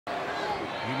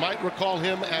You might recall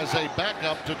him as a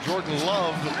backup to Jordan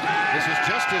Love. This is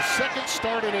just his second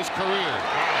start in his career.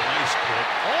 Nice quick.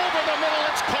 Over the middle,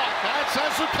 it's caught. That's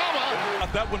Azukama.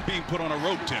 That one being put on a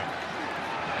rope, Tim.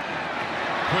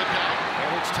 Quick out, and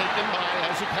it's taken by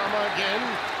Azukama again.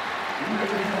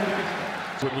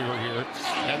 When we were here,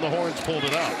 and the Horns pulled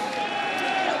it out.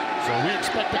 So we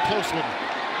expect a close one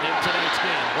in tonight's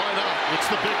game. Why not?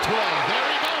 It's the Big 12. There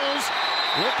he goes,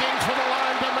 looking for the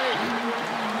line to make.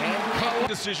 And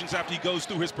decisions after he goes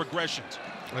through his progressions.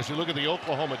 as you look at the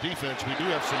Oklahoma defense, we do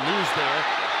have some news there.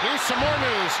 Here's some more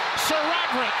news. Sir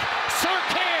Roderick, Sir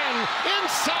Can,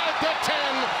 inside the 10,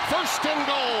 first and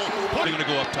goal. They're going to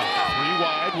go up top. 3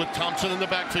 wide with Thompson in the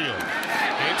backfield.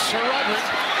 It's Sir Roderick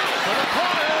for the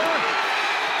corner.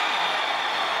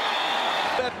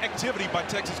 That activity by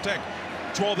Texas Tech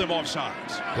draw them off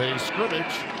sides. They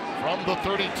scrimmage from the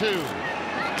 32.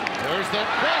 There's that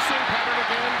crossing pattern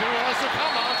again to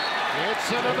Azukama. It's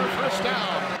another first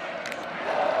down.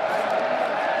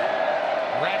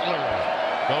 Rattler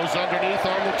goes underneath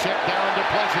on the check down to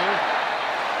Pleasure.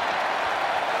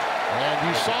 And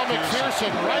you saw McPherson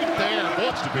right there.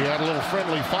 We had a little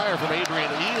friendly fire from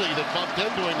Adrian Ely that bumped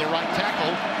into him, the right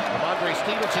tackle. Ramondre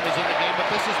Stevenson is in the game, but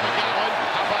this is McGowan.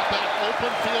 How about that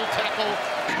open field tackle?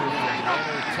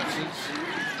 Texas.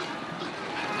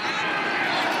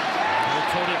 He'll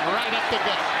tote it right up the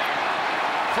gut.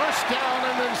 First down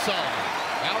and then some.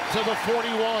 Out to the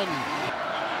 41.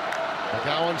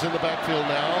 McGowan's in the backfield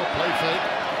now. Play fake.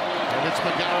 And it's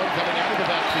McGowan coming out of the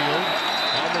backfield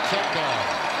on the check down.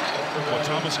 Well,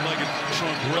 Thomas Leggett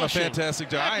showing a fantastic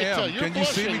job. I am. Can you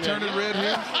see me turning red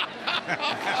here?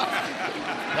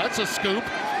 That's a scoop.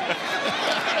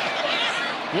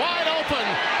 Wide open.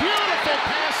 Beautiful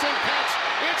pass and catch.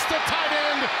 It's the tight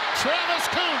end, Travis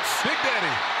Kuntz. Big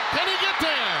Daddy. Can he get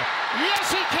there? Yes,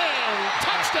 he can.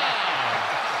 Touchdown.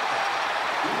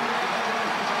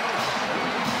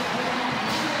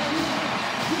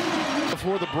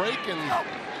 Before the break, and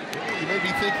you may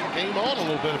be thinking game on a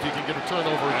little bit if you can get a turnover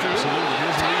or two. Absolutely.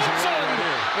 Here's the reason right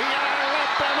here. The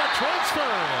Alabama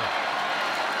transfer.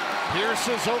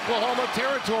 Pierce's Oklahoma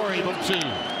territory, but 2.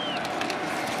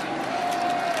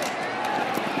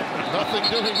 Nothing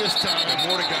doing this time. And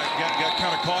Morton got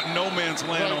kind of caught in no man's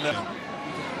land on that.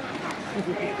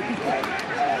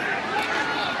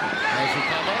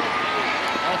 Azukama.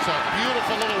 That's a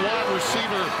beautiful little wide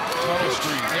receiver. Tunnel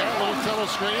screen. Yeah, a little tunnel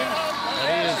screen.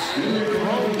 And he is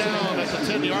thrown down at the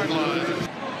 10-yard line.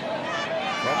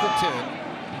 From the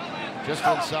 10. Just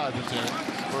inside the 10.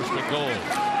 First and goal.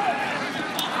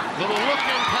 Little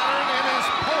looking pattern in his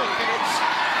poke, and it's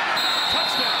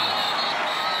touchdown.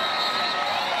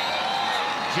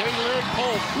 Jalen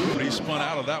Polk. But he spun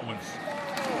out of that one.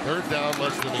 Third down,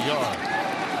 less than a yard.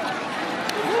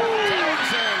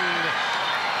 Townsend.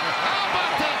 How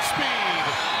about that speed?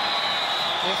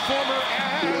 The former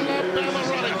Alabama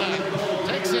running back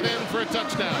takes it in for a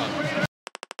touchdown.